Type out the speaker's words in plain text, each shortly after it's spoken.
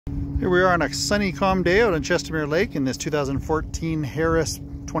Here we are on a sunny, calm day out on Chestermere Lake in this 2014 Harris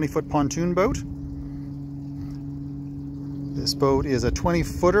 20-foot pontoon boat. This boat is a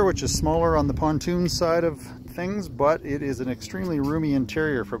 20-footer, which is smaller on the pontoon side of things, but it is an extremely roomy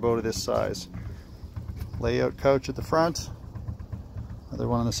interior for a boat of this size. Layout couch at the front, another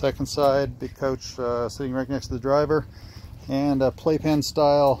one on the second side, big couch sitting right next to the driver, and a playpen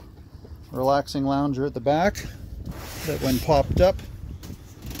style relaxing lounger at the back that, when popped up,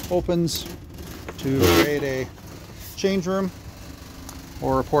 opens to create a change room,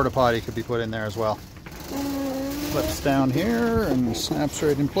 or a porta potty could be put in there as well. Flips down here and snaps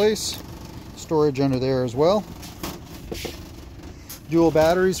right in place. Storage under there as well. Dual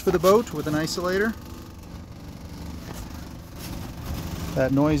batteries for the boat with an isolator.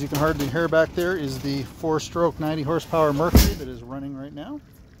 That noise you can hardly hear back there is the 4-stroke 90 horsepower Mercury that is running right now.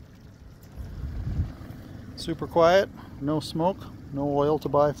 Super quiet, no smoke, no oil to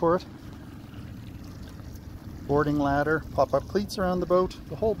buy for it. Boarding ladder, pop-up cleats around the boat.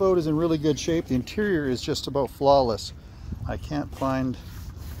 The whole boat is in really good shape. The interior is just about flawless. I can't find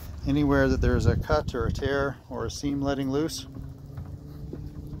anywhere that there's a cut or a tear or a seam letting loose.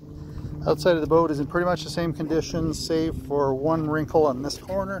 Outside of the boat is in pretty much the same condition, save for one wrinkle on this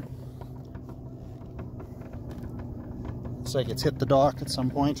corner. Looks like it's hit the dock at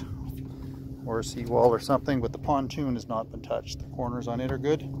some point, or a seawall or something, but the pontoon has not been touched. The corners on it are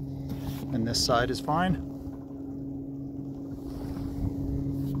good, and this side is fine.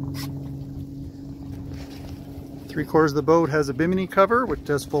 Three-quarters of the boat has a bimini cover, which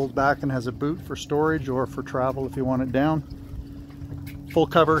does fold back and has a boot for storage or for travel if you want it down. Full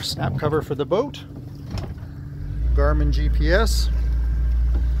cover, snap cover for the boat. Garmin GPS,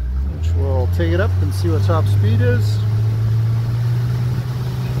 which will take it up and see what top speed is.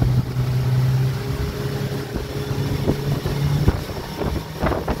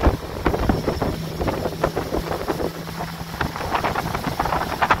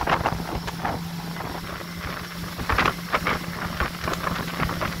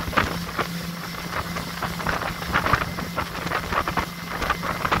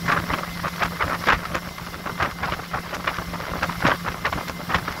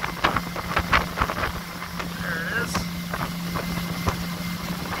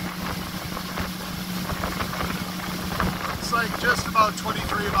 Like just about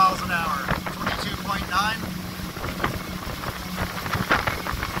 23 miles an hour,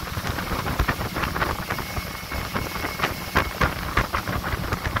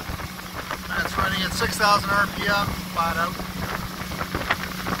 That's running at 6,000 RPM, flat out.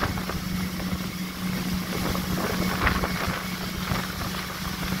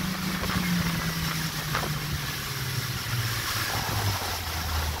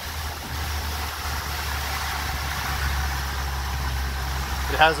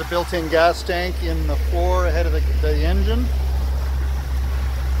 It has a built-in gas tank in the floor ahead of the engine.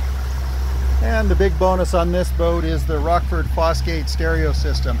 And the big bonus on this boat is the Rockford Fosgate stereo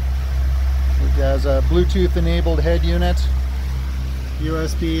system. It has a Bluetooth enabled head unit,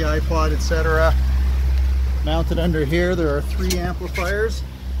 USB, iPod, etc. Mounted under here, there are 3 amplifiers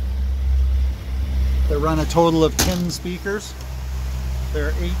that run a total of 10 speakers. There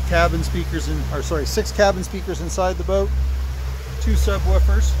are 6 cabin speakers inside the boat. 2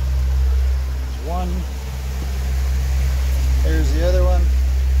 subwoofers. One. There's the other one.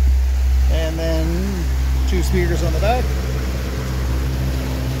 And then 2 speakers on the back.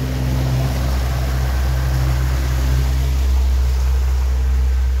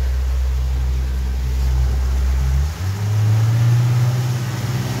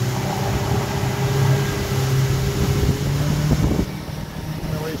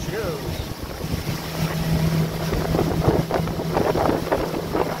 And away she goes.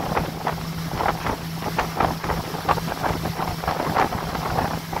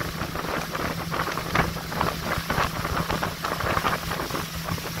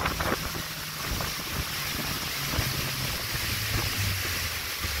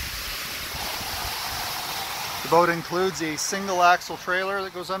 The boat includes a single axle trailer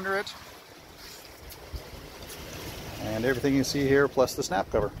that goes under it, and everything you see here plus the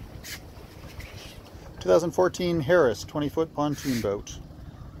snap cover. 2014 Harris 20-foot pontoon boat.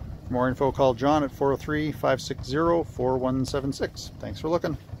 For more info, call John at 403-560-4176. Thanks for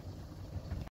looking.